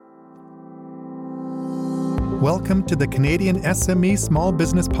Welcome to the Canadian SME Small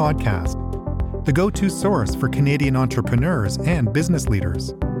Business Podcast, the go-to source for Canadian entrepreneurs and business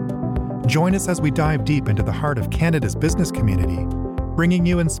leaders. Join us as we dive deep into the heart of Canada's business community, bringing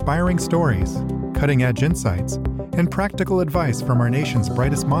you inspiring stories, cutting-edge insights, and practical advice from our nation's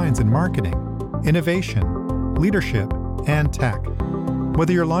brightest minds in marketing, innovation, leadership, and tech.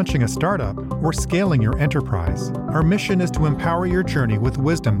 Whether you're launching a startup or scaling your enterprise, our mission is to empower your journey with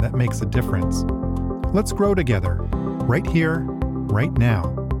wisdom that makes a difference. Let's grow together, right here, right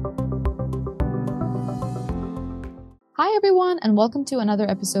now. Hi, everyone, and welcome to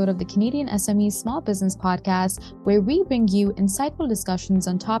another episode of the Canadian SME Small Business Podcast, where we bring you insightful discussions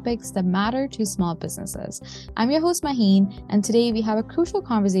on topics that matter to small businesses. I'm your host, Maheen, and today we have a crucial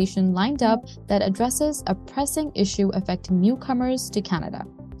conversation lined up that addresses a pressing issue affecting newcomers to Canada.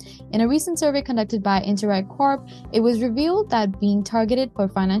 In a recent survey conducted by Interact Corp, it was revealed that being targeted for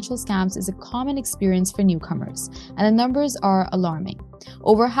financial scams is a common experience for newcomers, and the numbers are alarming.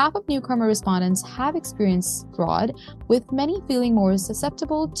 Over half of newcomer respondents have experienced fraud, with many feeling more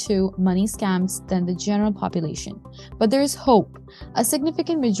susceptible to money scams than the general population. But there is hope. A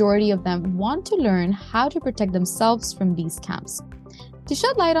significant majority of them want to learn how to protect themselves from these scams. To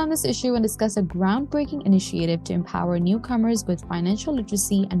shed light on this issue and discuss a groundbreaking initiative to empower newcomers with financial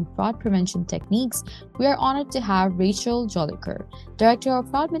literacy and fraud prevention techniques, we are honored to have Rachel Jolicoeur, Director of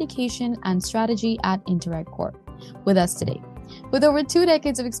Fraud Mitigation and Strategy at Interact Corp, with us today. With over 2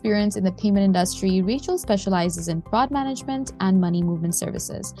 decades of experience in the payment industry, Rachel specializes in fraud management and money movement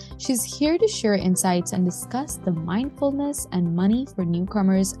services. She's here to share insights and discuss the Mindfulness and Money for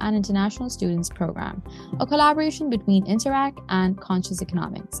Newcomers and International Students program, a collaboration between Interact and Conscious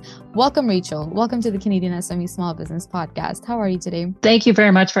Economics. Welcome, Rachel. Welcome to the Canadian SME Small Business Podcast. How are you today? Thank you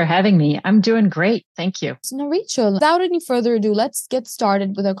very much for having me. I'm doing great. Thank you. So now, Rachel, without any further ado, let's get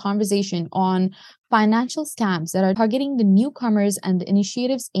started with our conversation on financial scams that are targeting the newcomers and the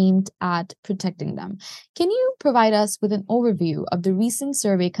initiatives aimed at protecting them. Can you provide us with an overview of the recent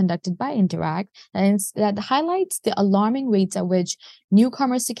survey conducted by Interact that highlights the alarming rates at which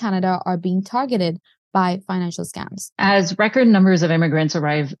newcomers to Canada are being targeted by financial scams? As record numbers of immigrants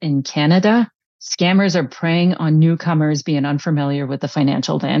arrive in Canada, scammers are preying on newcomers being unfamiliar with the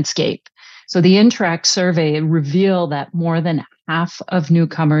financial landscape. So the Interact survey revealed that more than half of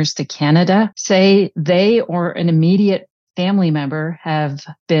newcomers to Canada say they or an immediate family member have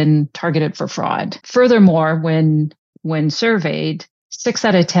been targeted for fraud. Furthermore, when surveyed, 6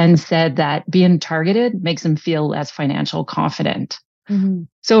 out of 10 said that being targeted makes them feel less financial confident. Mm-hmm.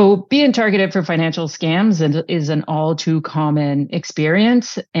 So being targeted for financial scams is an all too common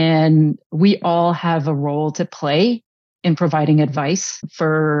experience, and we all have a role to play in providing advice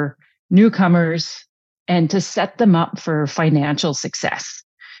for newcomers and to set them up for financial success.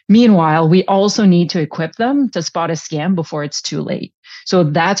 Meanwhile, we also need to equip them to spot a scam before it's too late. So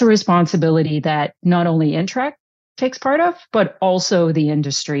that's a responsibility that not only Interact takes part of, but also the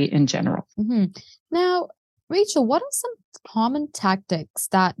industry in general. Mm-hmm. Now, Rachel, what are some common tactics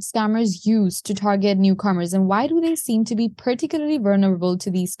that scammers use to target newcomers, and why do they seem to be particularly vulnerable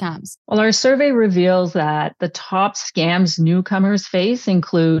to these scams? Well, our survey reveals that the top scams newcomers face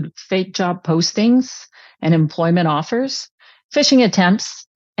include fake job postings and employment offers, phishing attempts,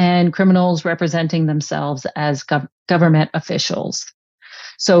 and criminals representing themselves as government officials.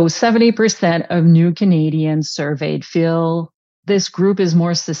 So 70% of new Canadians surveyed feel this group is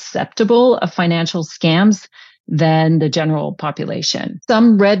more susceptible of financial scams than the general population.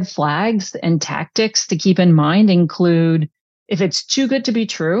 Some red flags and tactics to keep in mind include, if it's too good to be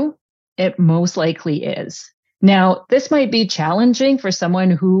true, it most likely is. Now, this might be challenging for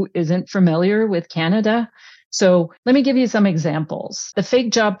someone who isn't familiar with Canada. So let me give you some examples. The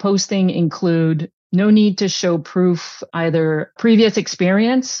fake job posting include no need to show proof, either previous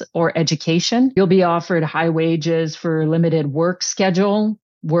experience or education. You'll be offered high wages for limited work schedule.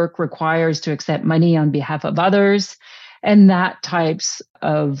 Work requires to accept money on behalf of others, and that types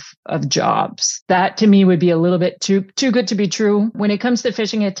of jobs. That to me would be a little bit too good to be true. When it comes to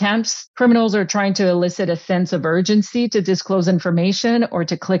phishing attempts, criminals are trying to elicit a sense of urgency to disclose information or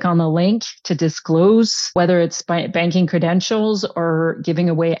to click on the link to disclose, whether it's banking credentials or giving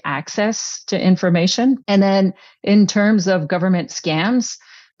away access to information. And then in terms of government scams,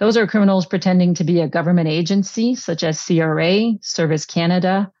 those are criminals pretending to be a government agency such as CRA, Service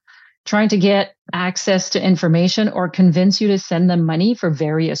Canada, trying to get access to information or convince you to send them money for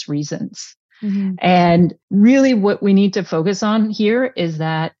various reasons. Mm-hmm. And really what we need to focus on here is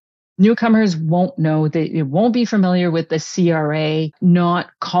that newcomers won't know, they won't be familiar with the CRA not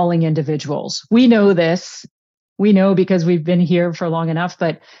calling individuals. We know this. we know because we've been here for long enough,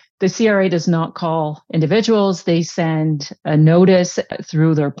 but the CRA does not call individuals. They send a notice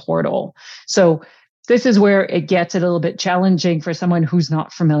through their portal. So this is where it gets a little bit challenging for someone who's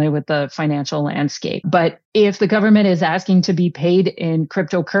not familiar with the financial landscape. But if the government is asking to be paid in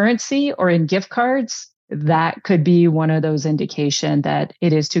cryptocurrency or in gift cards, that could be one of those indications that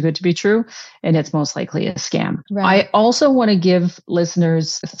it is too good to be true and it's most likely a scam. Right. I also want to give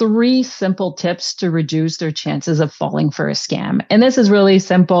listeners 3 simple tips to reduce their chances of falling for a scam. And this is really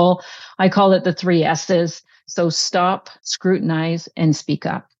simple. I call it the 3 S's. So stop, scrutinize, and speak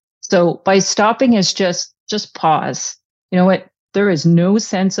up. So by stopping is just pause. You know what? There is no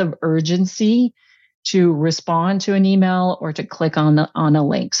sense of urgency to respond to an email or to click on a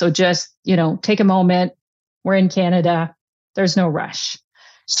link. So just, take a moment. We're in Canada. There's no rush.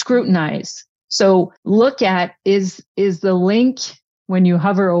 Scrutinize. So look at, is the link, when you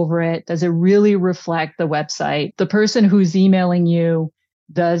hover over it, does it really reflect the website? The person who's emailing you,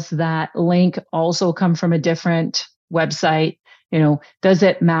 does that link also come from a different website? Does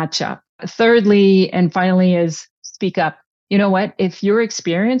it match up? Thirdly, and finally, is speak up. You know what? If you're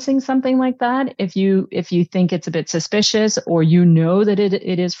experiencing something like that, if you think it's a bit suspicious or that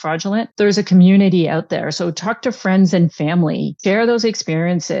it is fraudulent, there's a community out there. So talk to friends and family, share those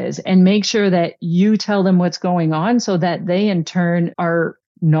experiences, and make sure that you tell them what's going on so that they in turn are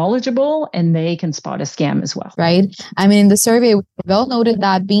knowledgeable and they can spot a scam as well. Right. I mean, in the survey, we well noted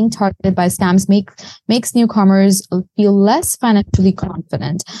that being targeted by scams makes newcomers feel less financially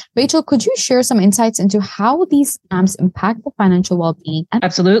confident. Rachel, could you share some insights into how these scams impact the financial well-being?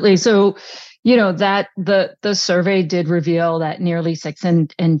 Absolutely. So, that the survey did reveal that nearly 6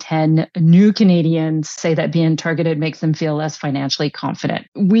 in 10 new Canadians say that being targeted makes them feel less financially confident.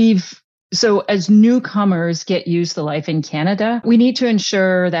 So as newcomers get used to life in Canada, we need to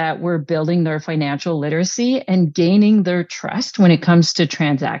ensure that we're building their financial literacy and gaining their trust when it comes to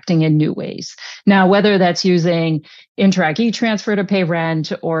transacting in new ways. Now, whether that's using Interac e-transfer to pay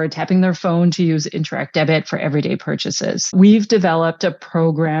rent or tapping their phone to use Interac debit for everyday purchases, we've developed a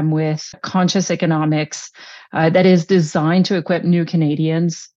program with Conscious Economics that is designed to equip new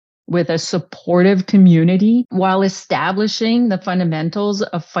Canadians with a supportive community while establishing the fundamentals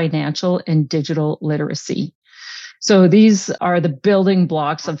of financial and digital literacy. So these are the building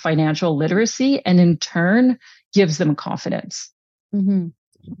blocks of financial literacy and in turn gives them confidence. Mm-hmm.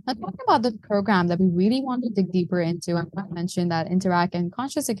 Now, talking about the program that we really want to dig deeper into, I mentioned that Interac and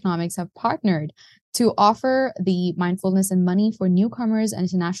Conscious Economics have partnered to offer the Mindfulness and Money for Newcomers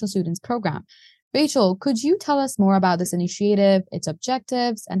and International Students program. Rachel, could you tell us more about this initiative, its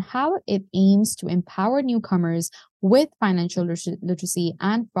objectives, and how it aims to empower newcomers with financial literacy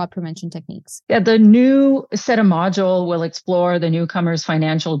and fraud prevention techniques? Yeah, the new set of module will explore the newcomer's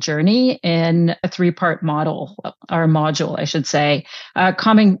financial journey in a 3-part module, I should say.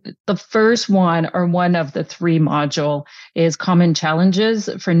 The first one, or one of the 3 module, is common challenges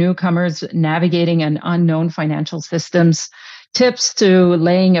for newcomers navigating an unknown financial systems. Tips to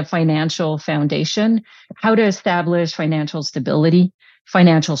laying a financial foundation, how to establish financial stability,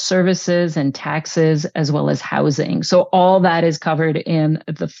 financial services and taxes, as well as housing. So all that is covered in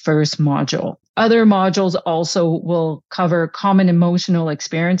the first module. Other modules also will cover common emotional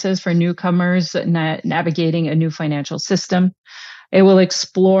experiences for newcomers navigating a new financial system. It will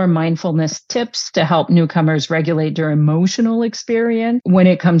explore mindfulness tips to help newcomers regulate their emotional experience when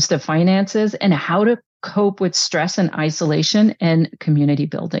it comes to finances and how to cope with stress and isolation and community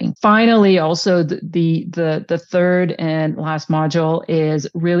building. Finally, also the third and last module is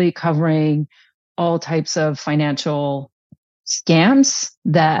really covering all types of financial scams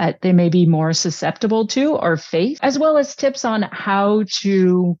that they may be more susceptible to or face, as well as tips on how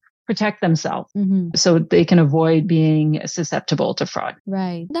to protect themselves so they can avoid being susceptible to fraud.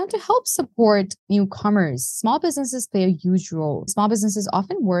 Right. Now, to help support newcomers, small businesses play a huge role. Small businesses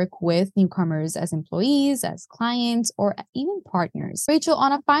often work with newcomers as employees, as clients, or even partners. Rachel,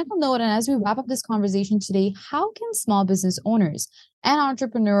 on a final note, and as we wrap up this conversation today, how can small business owners and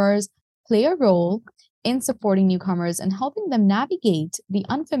entrepreneurs play a role in supporting newcomers and helping them navigate the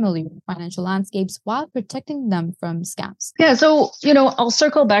unfamiliar financial landscapes while protecting them from scams? Yeah, so, I'll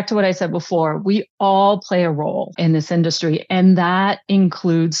circle back to what I said before. We all play a role in this industry, and that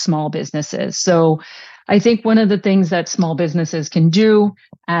includes small businesses. So I think one of the things that small businesses can do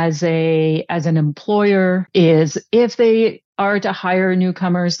as an employer is, if they are to hire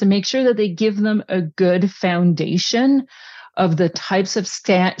newcomers, to make sure that they give them a good foundation of the types of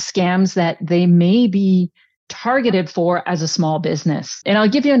scams that they may be targeted for as a small business. And I'll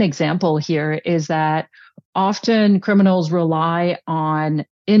give you an example here, is that often criminals rely on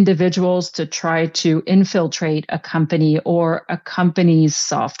individuals to try to infiltrate a company or a company's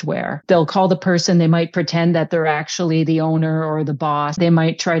software. They'll call the person, they might pretend that they're actually the owner or the boss. They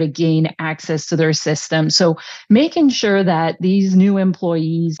might try to gain access to their system. So making sure that these new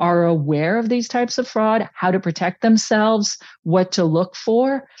employees are aware of these types of fraud, how to protect themselves, what to look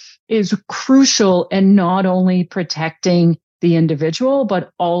for is crucial in not only protecting the individual,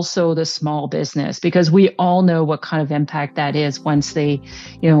 but also the small business, because we all know what kind of impact that is once a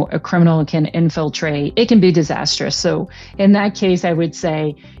criminal can infiltrate. It can be disastrous. So in that case, I would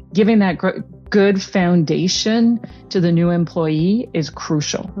say giving that good foundation to the new employee is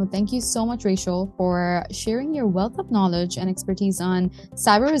crucial. Well, thank you so much, Rachel, for sharing your wealth of knowledge and expertise on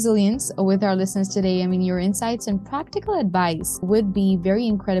cyber resilience with our listeners today. I mean, your insights and practical advice would be very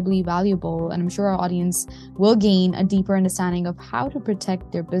incredibly valuable, and I'm sure our audience will gain a deeper understanding of how to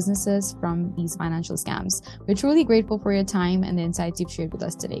protect their businesses from these financial scams. We're truly grateful for your time and the insights you've shared with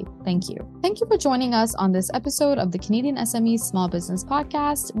us today. Thank you. Thank you for joining us on this episode of the Canadian SME Small Business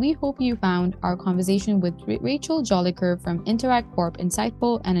Podcast. We hope you found our conversation with Rachel Jolicoeur from Interact Corp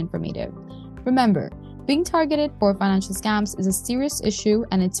insightful and informative. Remember, being targeted for financial scams is a serious issue,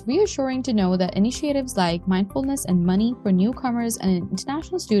 and it's reassuring to know that initiatives like Mindfulness and Money for Newcomers and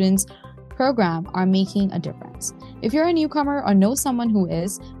International Students program are making a difference. If you're a newcomer or know someone who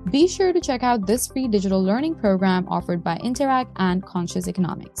is, be sure to check out this free digital learning program offered by Interact and Conscious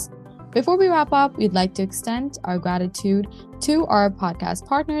Economics. Before we wrap up, we'd like to extend our gratitude to our podcast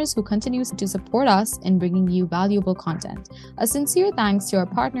partners who continue to support us in bringing you valuable content. A sincere thanks to our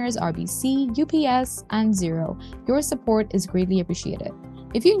partners RBC, UPS, and Xero. Your support is greatly appreciated.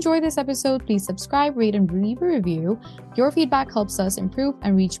 If you enjoyed this episode, please subscribe, rate, and leave a review. Your feedback helps us improve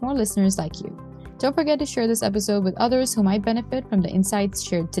and reach more listeners like you. Don't forget to share this episode with others who might benefit from the insights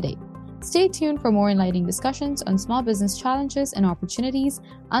shared today. Stay tuned for more enlightening discussions on small business challenges and opportunities.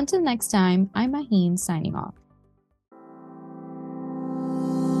 Until next time, I'm Maheen signing off.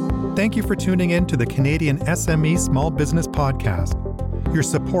 Thank you for tuning in to the Canadian SME Small Business Podcast. Your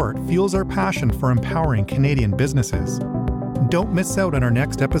support fuels our passion for empowering Canadian businesses. Don't miss out on our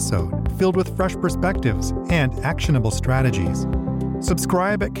next episode, filled with fresh perspectives and actionable strategies.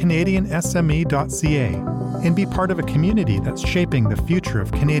 Subscribe at canadiansme.ca and be part of a community that's shaping the future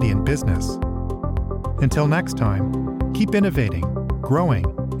of Canadian business. Until next time, keep innovating, growing,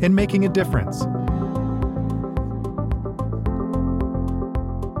 and making a difference.